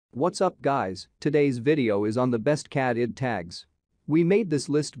What's up guys, today's video is on the best cat ID tags. We made this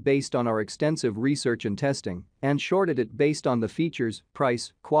list based on our extensive research and testing and shorted it based on the features,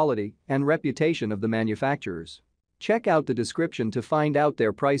 price, quality, and reputation of the manufacturers. Check out the description to find out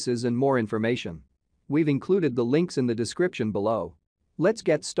their prices and more information. We've included the links in the description below. Let's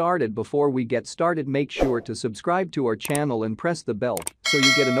get started. Before we get started, make sure to subscribe to our channel and press the bell so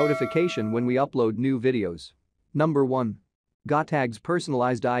you get a notification when we upload new videos. Number 1. GOTAG's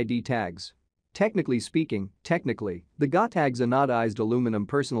Personalized ID Tags. Technically speaking, the GOTAG's anodized aluminum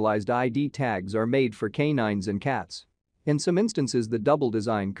personalized ID tags are made for canines and cats. In some instances the double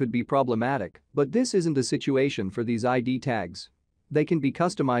design could be problematic, but this isn't the situation for these ID tags. They can be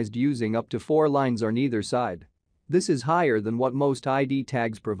customized using up to 4 lines on either side. This is higher than what most ID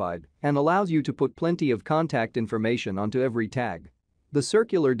tags provide and allows you to put plenty of contact information onto every tag. The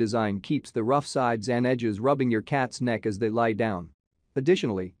circular design keeps the rough sides and edges rubbing your cat's neck as they lie down.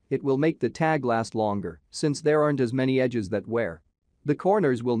 Additionally, it will make the tag last longer since there aren't as many edges that wear. The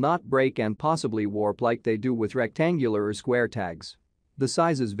corners will not break and possibly warp like they do with rectangular or square tags. The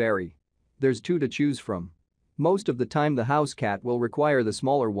sizes vary. There's 2 to choose from. Most of the time the house cat will require the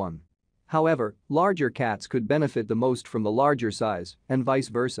smaller one. However, larger cats could benefit the most from the larger size and vice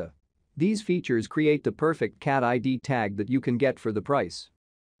versa. These features create the perfect cat ID tag that you can get for the price.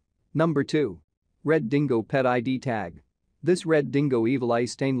 Number 2. Red Dingo Pet ID Tag. This Red Dingo Evil Eye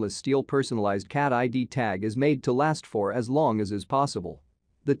stainless steel personalized cat ID tag is made to last for as long as is possible.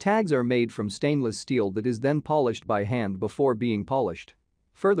 The tags are made from stainless steel that is then polished by hand before being polished.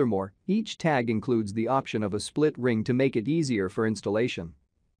 Furthermore, each tag includes the option of a split ring to make it easier for installation.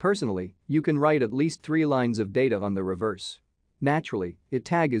 Personally, you can write at least 3 lines of data on the reverse. Naturally, a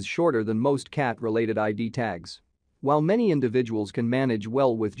tag is shorter than most cat-related ID tags. While many individuals can manage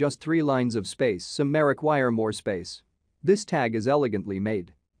well with just 3 lines of space, some may require more space. This tag is elegantly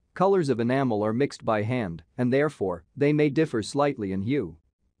made. Colors of enamel are mixed by hand and therefore, they may differ slightly in hue.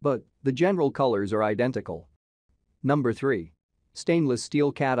 But the general colors are identical. Number 3. Stainless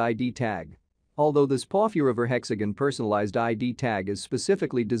Steel Cat ID Tag. Although this Paw River hexagon personalized ID tag is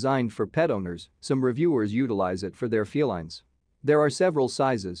specifically designed for pet owners, some reviewers utilize it for their felines. There are several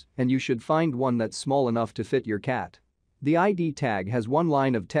sizes, and you should find one that's small enough to fit your cat. The ID tag has 1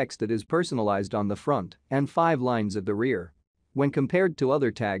 line of text that is personalized on the front and 5 lines at the rear. When compared to other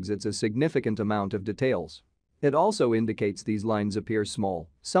tags, it's a significant amount of details. It also indicates these lines appear small,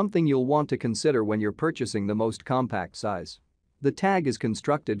 something you'll want to consider when you're purchasing the most compact size. The tag is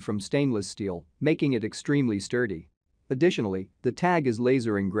constructed from stainless steel, making it extremely sturdy. Additionally, the tag is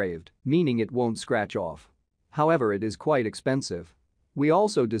laser engraved, meaning it won't scratch off. However, it is quite expensive. We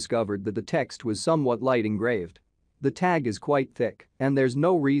also discovered that the text was somewhat light engraved. The tag is quite thick, and there's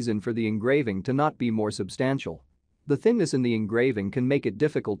no reason for the engraving to not be more substantial. The thinness in the engraving can make it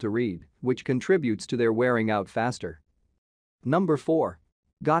difficult to read, which contributes to their wearing out faster. Number 4.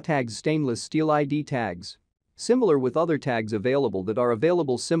 GOTAG's Stainless Steel ID Tags. Similar with other tags available that are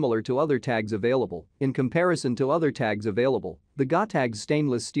available similar to other tags available, in comparison to other tags available, the GOTAG's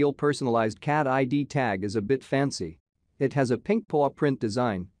Stainless Steel Personalized Cat ID tag is a bit fancy. It has a pink paw print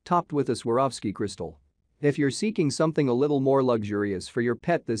design, topped with a Swarovski crystal. If you're seeking something a little more luxurious for your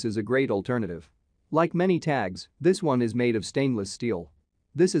pet, this is a great alternative. Like many tags, this one is made of stainless steel.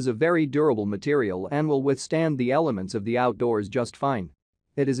 This is a very durable material and will withstand the elements of the outdoors just fine.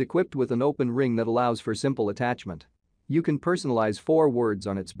 It is equipped with an open ring that allows for simple attachment. You can personalize 4 words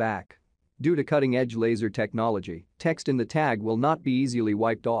on its back. Due to cutting-edge laser technology, text in the tag will not be easily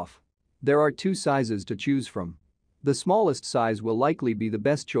wiped off. There are 2 sizes to choose from. The smallest size will likely be the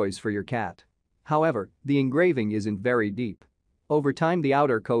best choice for your cat. However, the engraving isn't very deep. Over time the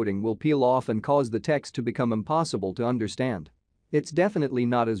outer coating will peel off and cause the text to become impossible to understand. It's definitely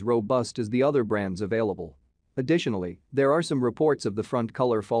not as robust as the other brands available. Additionally, there are some reports of the front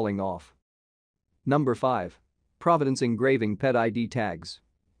color falling off. Number 5. Providence Engraving Pet ID Tags.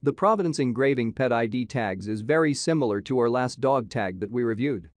 The Providence Engraving Pet ID Tags is very similar to our last dog tag that we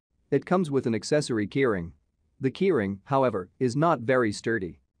reviewed. It comes with an accessory keyring. The keyring, however, is not very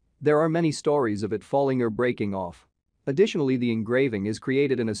sturdy. There are many stories of it falling or breaking off. Additionally, the engraving is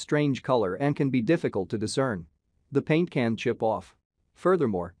created in a strange color and can be difficult to discern. The paint can chip off.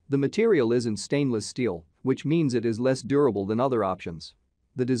 Furthermore, the material isn't stainless steel, which means it is less durable than other options.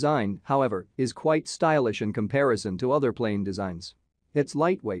 The design, however, is quite stylish in comparison to other plain designs. It's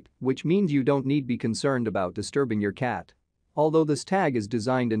lightweight, which means you don't need to be concerned about disturbing your cat. Although this tag is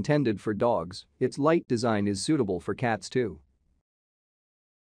intended for dogs, its light design is suitable for cats too.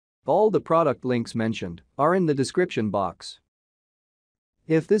 All the product links mentioned are in the description box.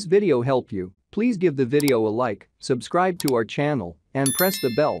 If this video helped you, Please give the video a like, subscribe to our channel, and press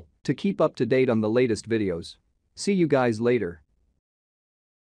the bell to keep up to date on the latest videos. See you guys later.